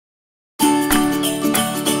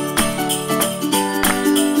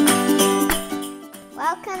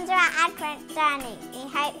funny. We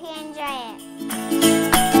hope you enjoy it.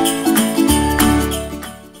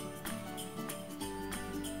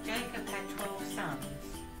 Jacob had 12 sons.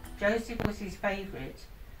 Joseph was his favourite,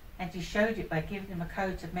 and he showed it by giving him a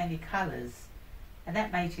coat of many colours, and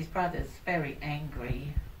that made his brothers very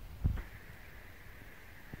angry.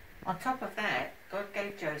 On top of that, God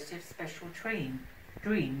gave Joseph special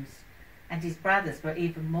dreams, and his brothers were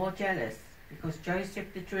even more jealous because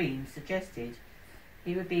Joseph the dream suggested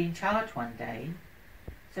he would be in charge one day.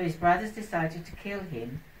 So his brothers decided to kill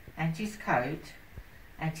him and his coat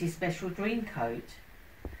and his special dream coat.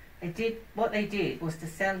 What they did was to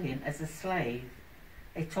sell him as a slave.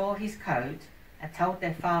 They tore his coat and told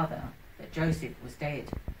their father that Joseph was dead.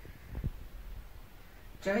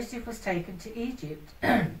 Joseph was taken to Egypt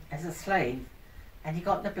as a slave, and he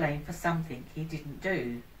got the blame for something he didn't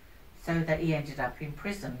do, so that he ended up in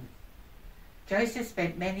prison. Joseph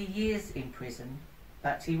spent many years in prison,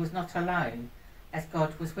 but he was not alone, as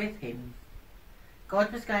God was with him.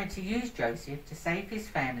 God was going to use Joseph to save his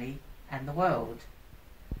family and the world.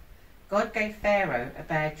 God gave Pharaoh a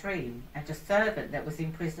bad dream, and a servant that was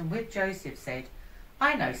in prison with Joseph said,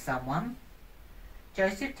 "I know someone."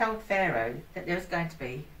 Joseph told Pharaoh that there was going to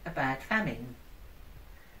be a bad famine.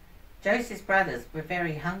 Joseph's brothers were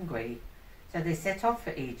very hungry, so they set off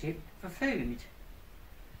for Egypt for food.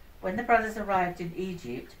 When the brothers arrived in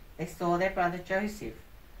Egypt, they saw their brother Joseph,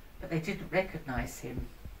 but they didn't recognize him.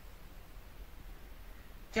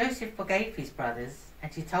 Joseph forgave his brothers,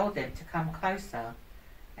 and he told them to come closer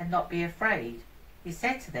and not be afraid. He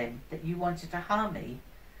said to them that you wanted to harm me,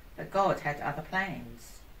 but God had other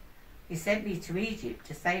plans. He sent me to Egypt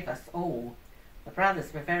to save us all. The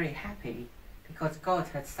brothers were very happy because God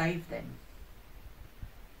had saved them.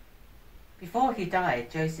 Before he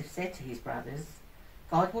died, Joseph said to his brothers,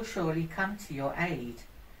 "God will surely come to your aid,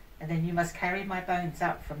 and then you must carry my bones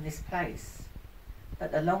up from this place."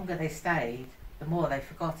 But the longer they stayed, the more they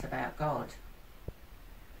forgot about God.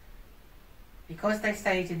 Because they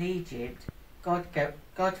stayed in Egypt, God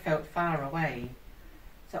felt far away.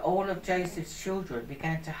 So all of Joseph's children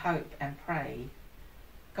began to hope and pray,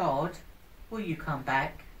 "God, will you come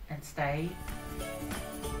back and stay?"